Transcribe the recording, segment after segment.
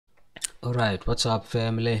Alright, what's up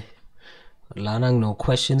family? Lanang no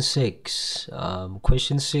question 6.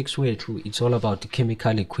 Question 6 it's all about the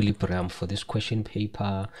chemical equilibrium for this question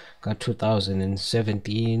paper got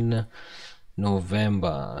 2017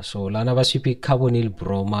 November. So lana basiphi carbonyl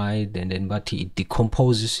bromide, and then but it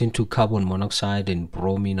decomposes into carbon monoxide and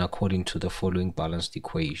bromine according to the following balanced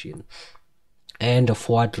equation. And the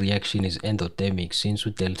forward reaction is endothermic since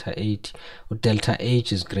delta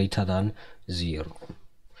H is greater than 0.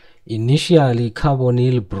 Initially,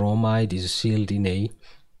 carbonyl bromide is sealed in a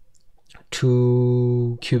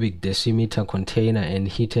 2 cubic decimeter container and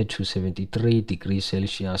heated to 73 degrees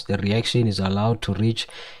Celsius. The reaction is allowed to reach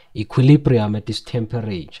equilibrium at this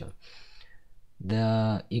temperature.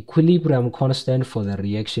 The equilibrium constant for the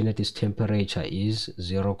reaction at this temperature is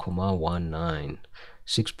 0.19.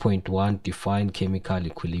 6.1 defined chemical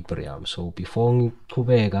equilibrium. So before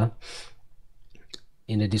Kubega,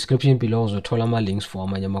 in the description below uzothola ama links for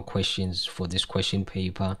amanye questions for this question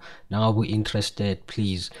paper. Now we're interested,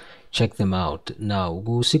 please check them out. Now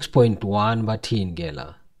go 6.1 bathini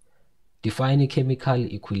gela define chemical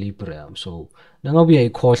equilibrium. So now we are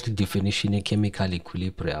called the definition of chemical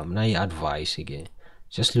equilibrium. Now advice again,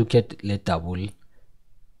 just look at the double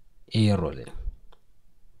arrow,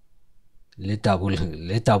 the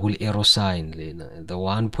double arrow sign, the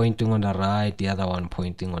one pointing on the right, the other one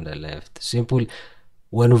pointing on the left. Simple.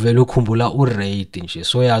 When uvela ukhumbula rate nje,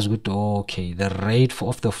 so yazi ukuthi okay, the rate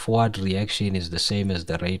of the forward reaction is the same as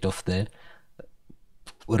the rate of the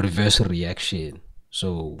reverse reaction.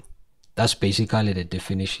 So that's basically the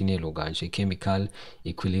definition of chemical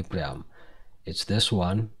equilibrium. It's this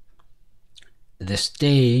one: the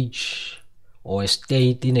stage or a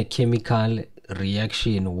state in a chemical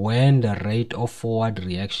reaction when the rate of forward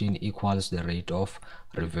reaction equals the rate of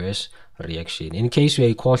reverse reaction. In case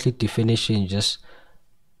you are complete definition, just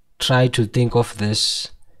try to think of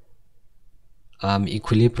this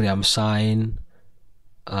equilibrium sign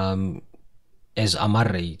as ama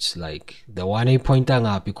rates, like the one a pointer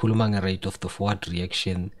up ikhuluma rate of the forward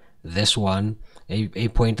reaction, this one a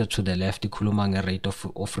pointer to the left ikhuluma rate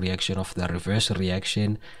of reaction of the reverse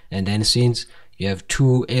reaction, and then since you have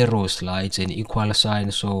two arrows, lights and equal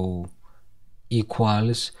sign, so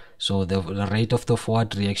equals, so the rate of the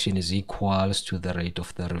forward reaction is equals to the rate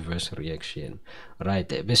of the reverse reaction, right?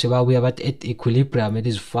 Basically we have at equilibrium, it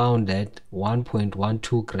is found that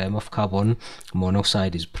 1.12 gram of carbon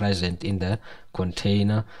monoxide is present in the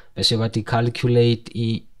container. Basically to calculate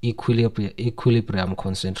equilibrium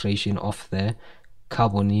concentration of the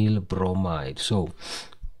carbonyl bromide. So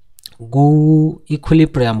go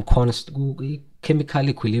equilibrium chemical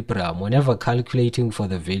equilibrium, whenever calculating for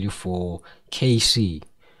the value for Kc,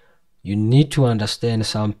 you need to understand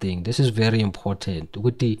something. This is very important.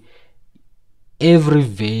 With the every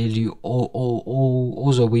value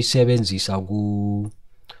ozobuyisebenzisa ku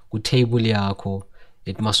table yakho,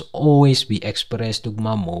 it must always be expressed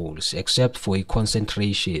kuma moles except for a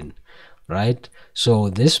concentration, right? So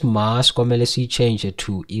this mass komele si change it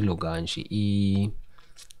to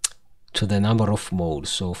to the number of moles.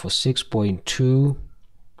 So for 6.2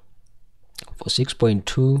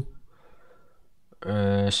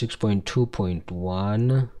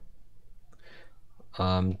 6.2.1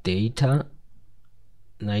 data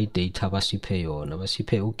data basiphe yona,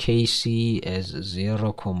 basiphe uKc as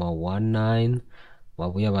 0.19,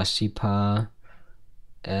 babuya basipha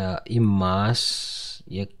mass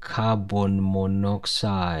ye carbon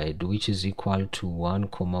monoxide which is equal to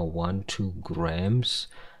 1.12 grams,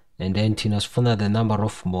 and then tinasifuna the number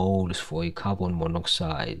of moles for a carbon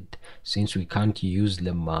monoxide. Since we can't use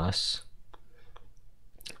the mass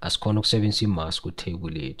as ukusebenzisa mass ku table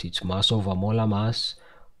yethu, it's mass over molar mass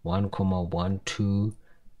 1.12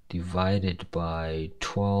 divided by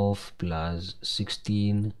 12 plus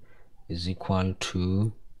 16 is equal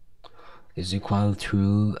to as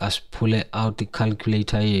pull it out the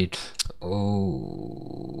calculator yet.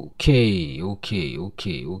 Okay,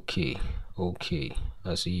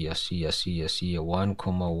 I see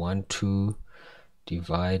 1.12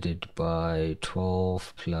 divided by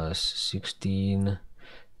 12 plus 16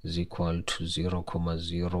 is equal to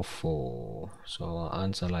 0.04. So our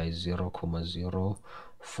answer lies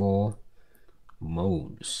 0.04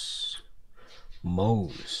 moles.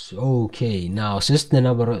 Okay, now since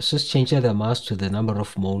change the mass to the number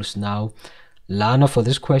of moles, now Lana, for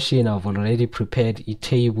this question I've already prepared a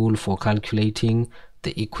table for calculating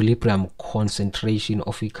the equilibrium concentration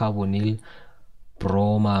of a carbonyl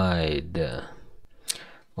bromide.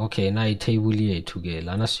 Okay, now a table here to get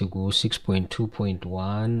Lana you go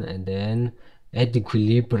 6.2.1, and then at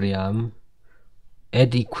equilibrium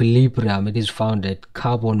it is found that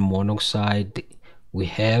carbon monoxide we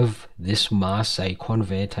have this mass I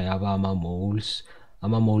convert yaba ama-moles.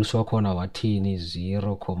 Ama-moles wakhona wathini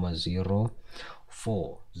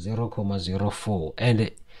 0,04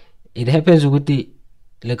 and it happens ukuthi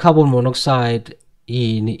the carbon monoxide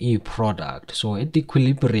in a product. So at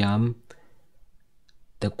equilibrium,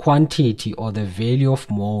 the quantity or the value of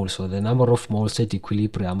moles, or the number of moles at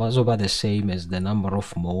equilibrium, was about the same as the number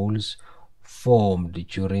of moles formed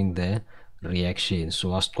during the reaction. So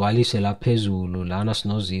asgcwalise la phezulu lana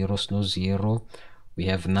sino zero, we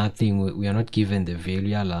have nothing, we are not given the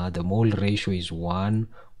value la. The mole ratio is 1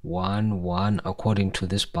 1 1 according to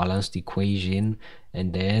this balanced equation.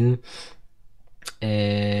 And then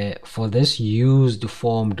for this used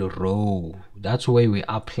formed row, that's where we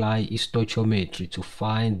apply stoichiometry to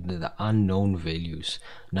find the unknown values.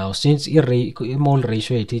 Now since mole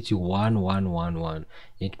ratio is 1 1 1 1,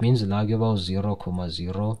 it means like about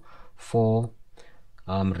 0,04.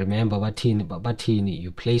 Remember batini,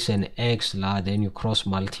 you place an x la, then you cross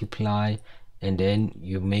multiply, and then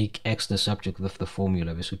you make x the subject of the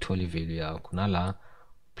formula bese uthola value yakho. Nala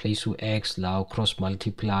place x la, cross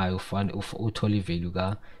multiply, uthole value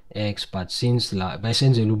ka x. But since la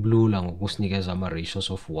bayisenzela ubulula ngokusinikeza ama ratios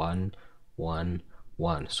of 1 1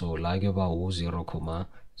 1, so la kuyoba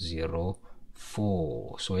 0,04.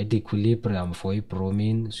 so at equilibrium for a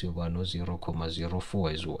bromine siyoba no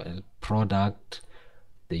 0,04 as well. Product,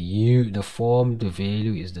 the formed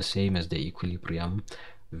value is the same as the equilibrium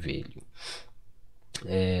value.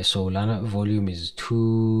 So lana volume is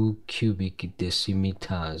 2 cubic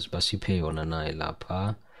decimeters basiphe yona nayi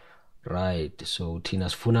lapha, right? So thina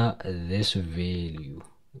sifuna this value,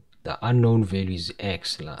 the unknown value is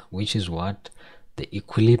x la, which is what? The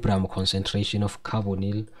equilibrium concentration of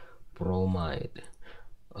carbonyl bromide.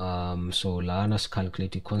 So lana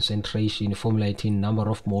calculate the concentration, formulating number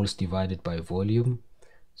of moles divided by volume,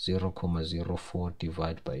 0,04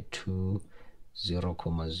 divided by 2,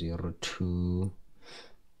 0,02,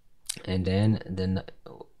 and then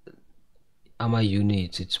our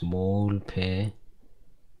units, it's mole per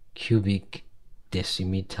cubic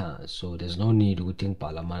decimeter. So there's no need to think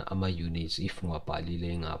ama units if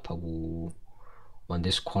ngwabhalile ngapha on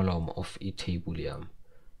this column of a table here,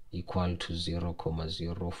 equal to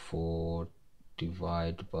 0,04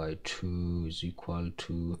 divided by 2 is equal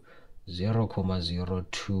to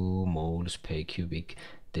 0,02 moles per cubic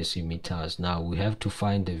decimeters. Now we have to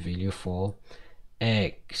find the value for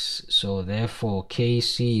x. So therefore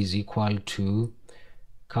Kc is equal to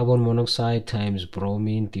carbon monoxide times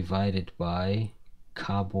bromine divided by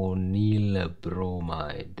carbonyl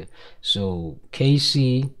bromide. So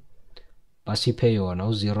Kc basiphe yona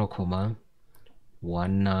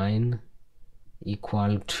 0,19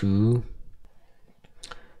 equal to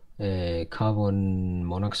carbon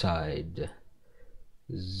monoxide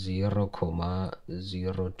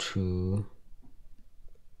 0,02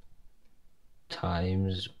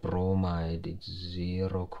 times bromide, it's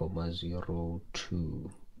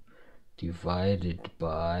 0,02 divided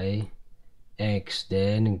by x,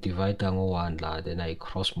 then divide by 1 la, then I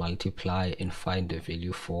cross multiply and find the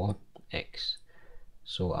value for x.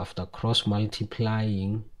 So after cross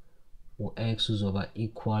multiplying, x is over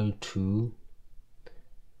equal to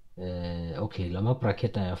okay, lama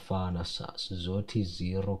bracket ayafana sizothi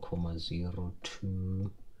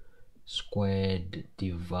 0,02 squared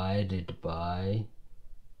divided by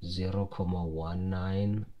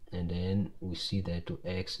 0,19, and then we see that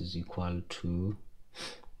x is equal to,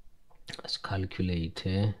 let's calculate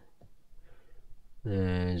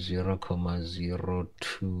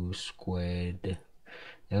 0,02 squared,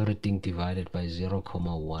 everything divided by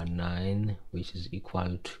 0,19, which is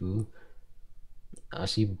equal to,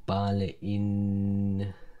 asibhale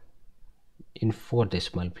in 4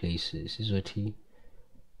 decimal places, is what he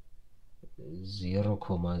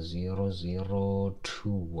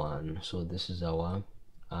 0,0021. so this is our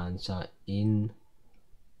answer in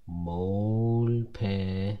mole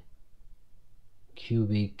per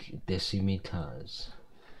cubic decimeters.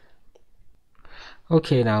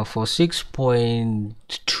 Okay, now for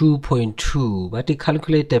 6.2.2, but they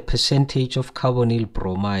calculate the percentage of carbonyl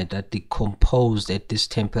bromide that decomposed at this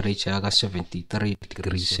temperature, 73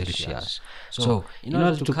 degrees Celsius. So in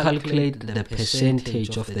order to calculate the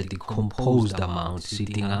percentage of the decomposed amount,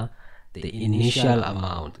 sitting the initial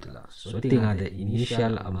amount. So the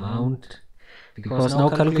initial amount, because now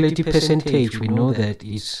calculating percentage, we know that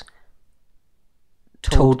it's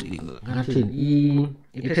total.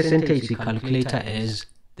 A percentage is calculated as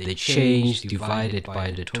the change divided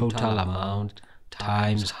by the total amount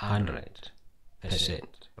times 100%,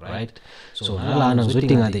 right? So nalana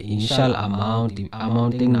ngizodinga the initial amount, the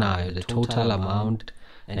amount now, the total amount,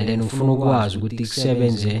 and then ufuna ukwazi ukuthi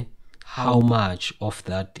kusebenze how much of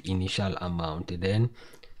that initial amount. Then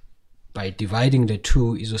by dividing the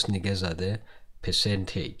two izosinikeza the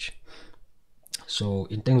percentage. So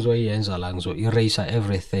into engizoyenza la ngizo-erase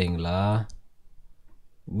everything la,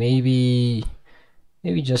 maybe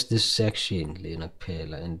just this section lena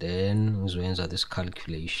kuphela, and then ngizoyenza this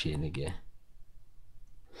calculation again.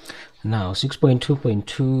 Now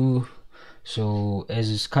 6.2.2, so as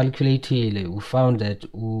it's calculated, we found that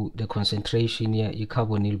the concentration here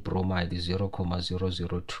i-carbonyl bromide is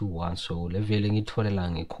 0.0021, so leveling itholela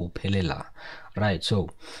ngikuphelela, right? So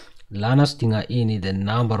lana sidinga ini the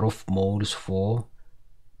number of moles for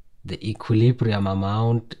the equilibrium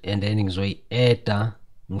amount, and then ngizoyi-add,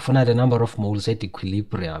 ngifuna the number of moles at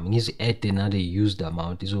equilibrium, ngizi-add another used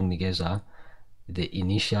amount izonginikeza the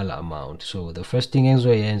initial amount. So the first thing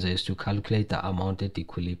engizoyenza is to calculate the amount at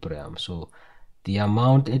equilibrium. So the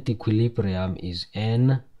amount at equilibrium is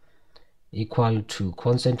N equal to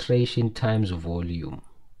concentration times volume,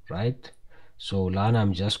 right? So lana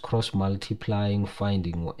I'm just cross multiplying,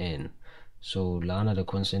 finding N. So lana the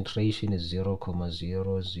concentration is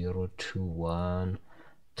 0.0021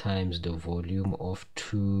 times the volume of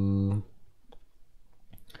 2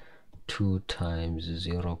 times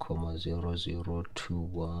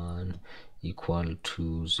 0.0021 equal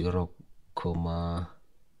to is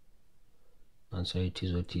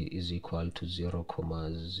equal to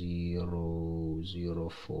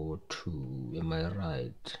 0.0042. Am I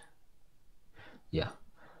right? Yeah.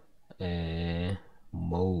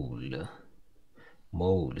 Mole.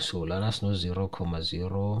 So lana's no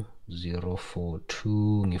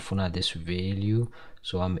 0.0042. ngifuna this value,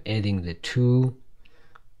 so I'm adding the 2.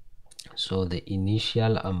 So the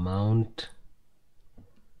initial amount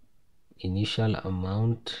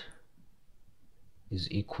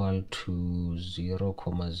is equal to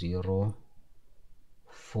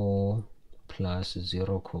 0.04 plus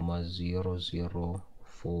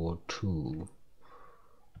 0.0042.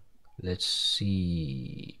 Let's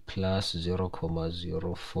see, plus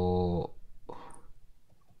 0.04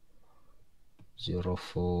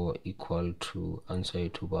 equal to answer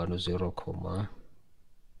to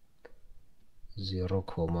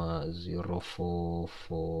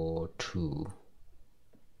 0.0442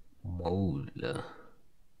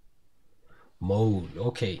 mole.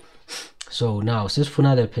 Okay, so now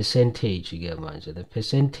sesifuna the percentage again manje. The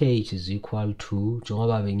percentage is equal to,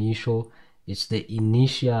 njengoba bengisho, it's the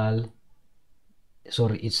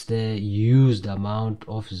used amount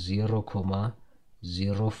of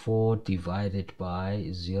 0.04 divided by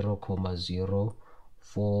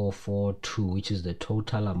 0.0442, which is the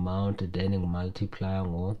total amount, then multiply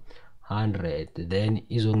on 100, then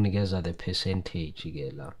izonginikeza the percentage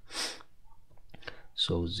again.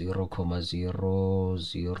 So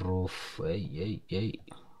 0.00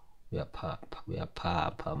 we are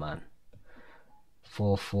papa man,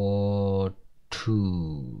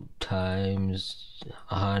 442 times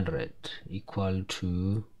 100 equal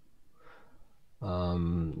to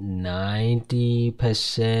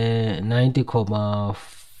 90%,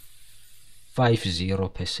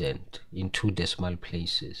 90.50% in 2 decimal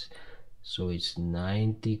places. So it's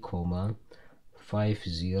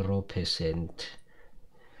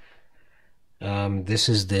 90.50%. This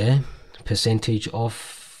is the percentage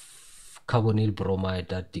of carbonyl bromide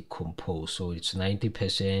that decompose. So it's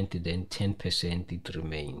 90%, then 10% it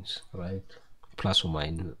remains, right? Plus or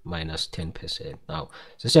minus 10%. Now,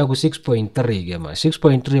 this is 6.3 again.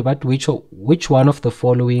 6.3, but which one of the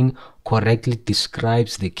following correctly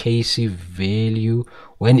describes the Kc value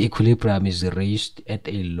when equilibrium is reached at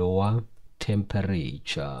a lower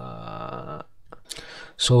temperature?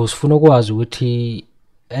 So sifuna ukwazi ukuthi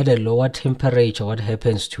at a lower temperature what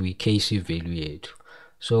happens to a Kc value yethu.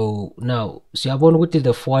 So now siyabona ukuthi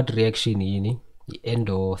the forward reaction yini, the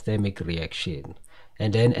endothermic reaction,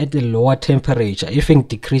 and then at the lower temperature, if it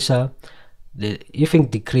decreases the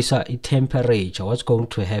temperature, what's going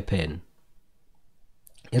to happen?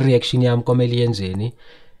 Reaction yam komele yenzeni,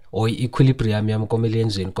 or equilibrium yam komele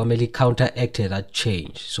yenzeni, komele counteract that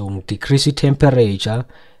change. So decrease the temperature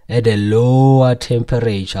at a lower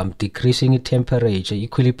temperature. I'm decreasing the temperature.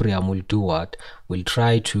 Equilibrium will do what? Will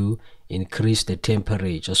try to increase the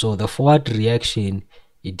temperature. So the forward reaction,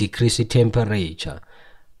 it decreases temperature,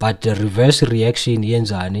 but the reverse reaction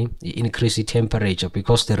yenzani, it increases temperature,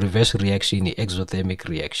 because the reverse reaction is exothermic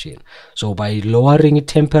reaction. So by lowering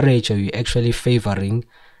temperature, you're actually favoring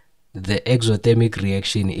the exothermic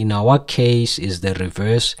reaction. In our case is the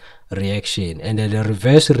reverse reaction, and then the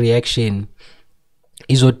reverse reaction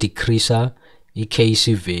is a decreaser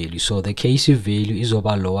Kc value. So the Kc value is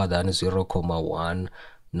over lower than 0.1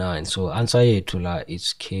 9. So answer yethu la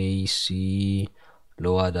it's Kc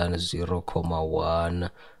lower than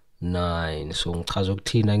 0,19. So ngichaza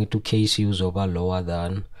ukuthina ngithi Kc uzoba lower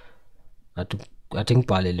than, athi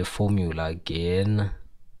ngibhale le formula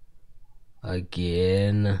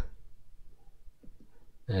again.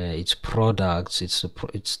 It's products, it's the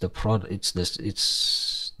products,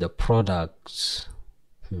 it's the product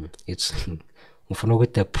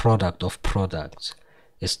of products.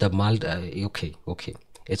 It's the okay,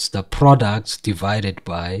 it's the products divided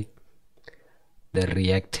by the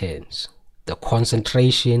reactants, the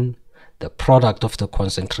concentration, the product of the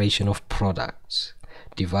concentration of products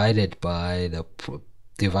divided by the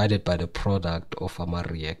product of our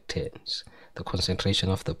reactants, the concentration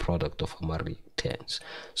of the product of our reactants.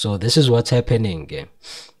 So this is what's happening.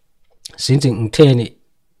 Since in 10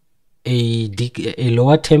 a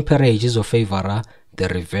lower temperature is favor the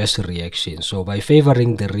reverse reaction. So by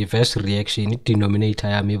favoring the reverse reaction, denominator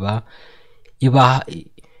yami iba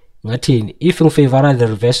ngathini, if in favor the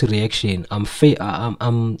reverse reaction, I'm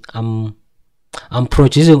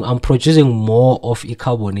producing more of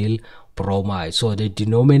carbonyl bromide. So the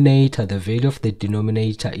denominator, the value of the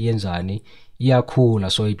denominator iyenzani, iyakhula.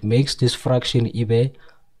 So it makes this fraction ibe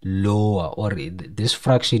lower, or this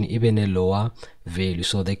fraction even a lower value.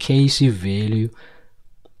 So the Kc value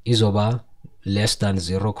is over less than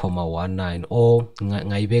 0,19, or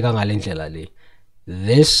ngaibeka ngale ndlela le,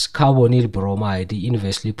 this carbonyl bromide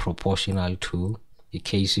inversely proportional to the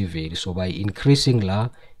Kc value. So by increasing la,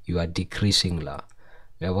 you are decreasing la.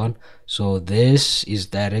 So this is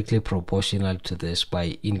directly proportional to this.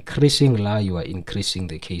 By increasing la, you are increasing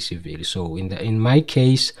the Kc value. So in my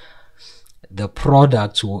case, the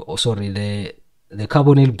products were, the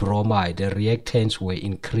carbonyl bromide, the reactants were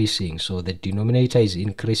increasing. So the denominator is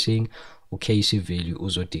increasing, Kc value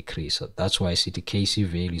also decrease. So that's why I see the Kc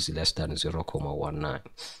value is less than 0,19.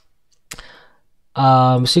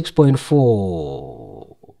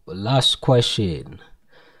 6.4, last question.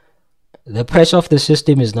 The pressure of the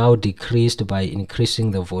system is now decreased by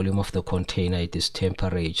increasing the volume of the container at this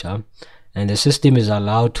temperature, and the system is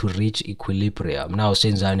allowed to reach equilibrium. Now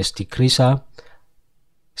since I is decreaser,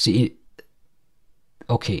 see,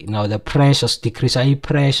 okay, now the pressure decreases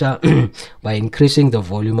pressure by increasing the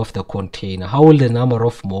volume of the container. How will the number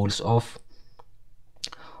of moles of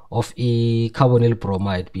carbonyl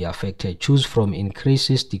bromide be affected? Choose from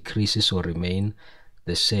increases, decreases, or remain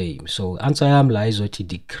the same. So answer lies with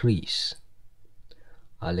decrease.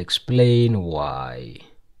 I'll explain why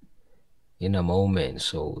in a moment.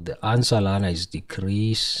 So the answer lana is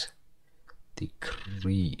decrease.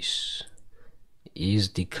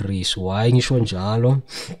 Why ngisho njalo?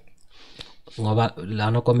 Ngoba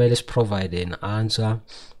lana komele provide an answer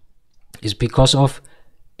is because of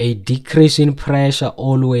a decrease in pressure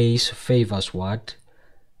always favors what?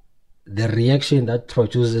 The reaction that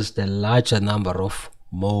produces the larger number of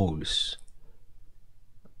moles.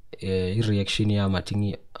 Reaction yam, I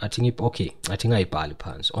think I ibhali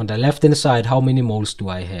phansi. On the left hand side, how many moles do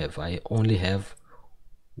I have? I only have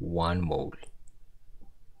 1 mole.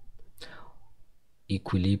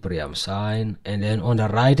 Equilibrium sign. And then on the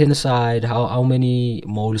right hand side, how many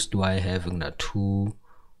moles do I have? 2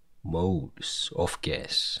 moles of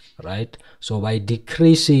gas, right? So by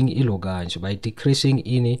decreasing in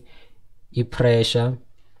pressure,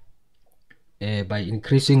 by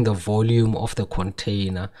increasing the volume of the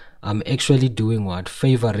container, I'm actually doing what?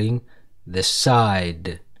 Favoring the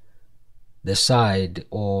side,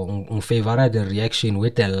 or favor the reaction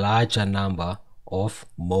with a larger number of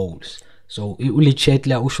moles. So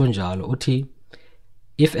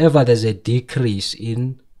if ever there's a decrease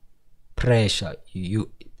in pressure,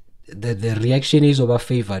 the reaction is over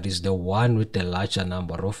favored is the one with the larger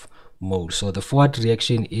number of moles. So the forward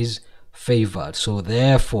reaction is favored. So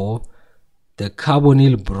therefore the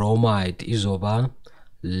carbonyl bromide is over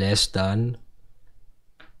less than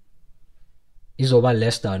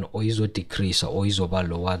or is over decrease, or is over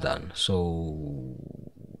lower than. So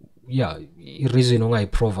yeah, reason I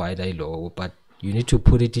provide a law, but you need to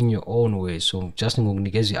put it in your own way. So just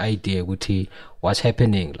the idea what's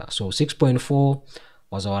happening. So 6.4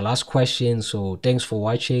 was our last question. So thanks for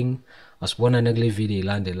watching. Asibona nekule video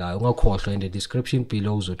ilandelayo, ungakhohlwa in the description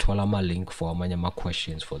below uzothola ama link for amanye ama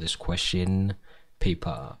questions for this question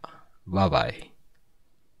paper. Bye bye.